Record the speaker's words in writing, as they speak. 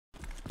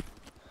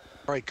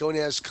Alright,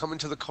 Gonaz, come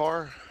into the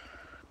car.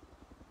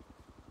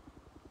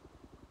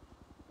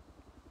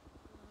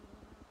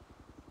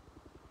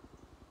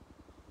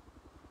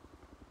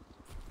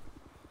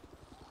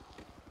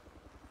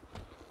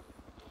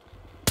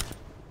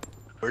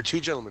 There are two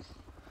gentlemen.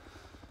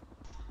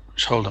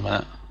 Just hold a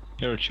minute.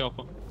 You're a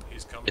chopper.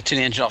 He's coming. Turn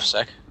the engine off,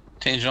 sec. Turn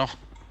the engine off.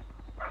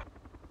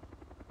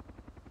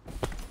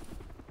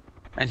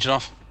 Engine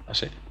off.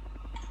 That's it.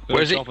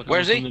 Where is he? Where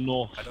is he? From the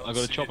north. I got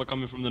a chopper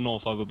coming from the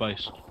north over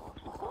base.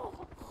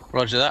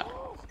 Roger that.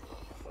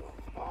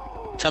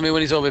 Tell me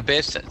when he's over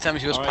base. Tell me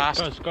if he was Alright,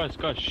 past.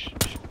 guys, shh.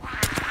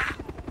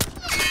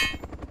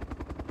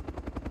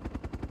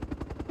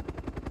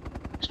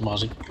 It's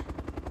Mozzie.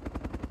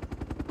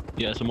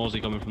 Yeah, it's a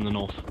Mozzie coming from the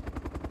north.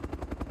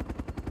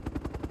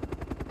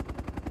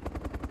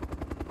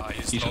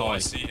 He's high. I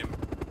see him.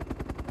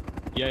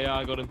 Yeah,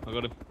 I got him.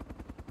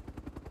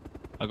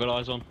 I got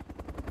eyes on.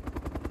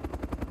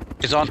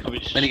 He's on.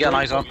 Then you get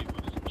eyes on.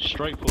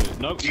 Straight for you.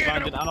 No, he's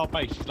landing at our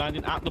base. He's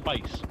landing at the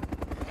base.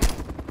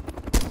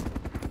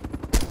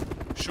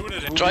 Shoot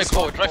at him. Drive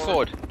forward, drive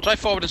forward. Drive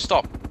forward and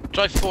stop.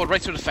 Drive forward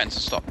right through the fence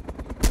and stop.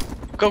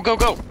 Go, go,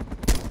 go!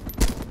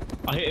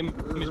 I hit him,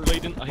 he's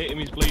bleeding.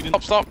 He's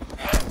bleeding. Stop.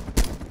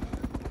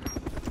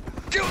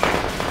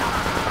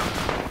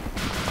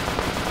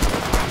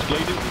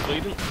 He's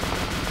bleeding.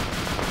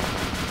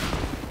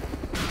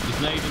 He's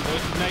nading,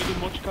 boys. He's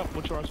nading.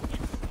 Watch your eyes.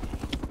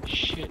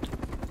 Shit.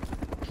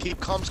 Keep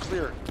comms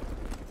clear.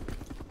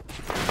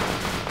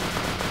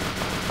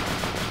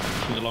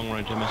 He's a long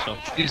range myself.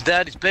 He's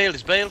dead, he's bailed.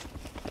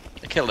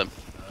 I killed him.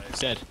 Nice.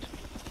 Dead.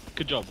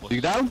 Good job, boys.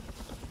 You down?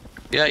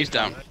 Yeah, he's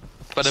down.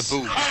 Bada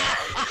boom.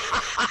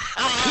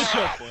 Good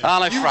job, boys. And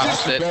I You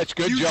frapped it. That's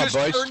good you job, just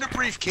boys. earned a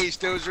briefcase,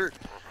 Dozer.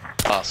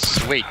 Oh,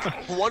 sweet.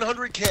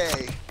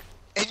 100K.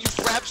 And you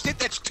frapsed it?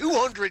 That's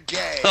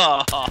 200K.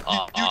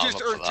 You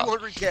just earned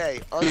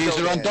 200K. These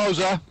are on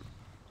Dozer.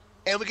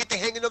 And we get to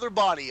hang another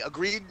body.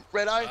 Agreed,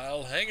 Redeye?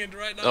 I'll hang it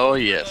right now. Oh,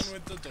 Run yes.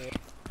 with the door.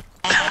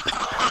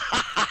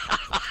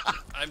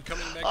 I'm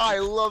coming back. I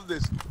love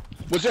this.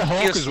 Was it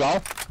Hawk as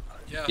well?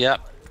 Yeah.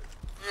 Yep.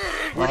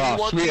 Where do you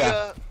want sweet.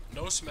 the,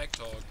 No smack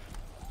talk.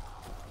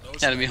 No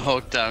Enemy smack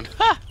hawk down.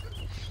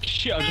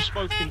 Shit, I just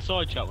spoke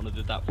inside chat when I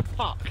did that.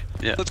 Fuck.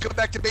 Yeah. Let's go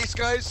back to base,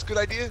 guys. Good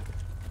idea.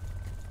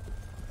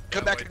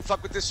 Come back wait. and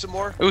fuck with this some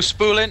more. Who's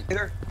spooling?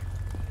 Later.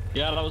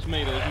 Yeah, that was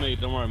me.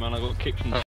 Don't worry, man. I got kicked from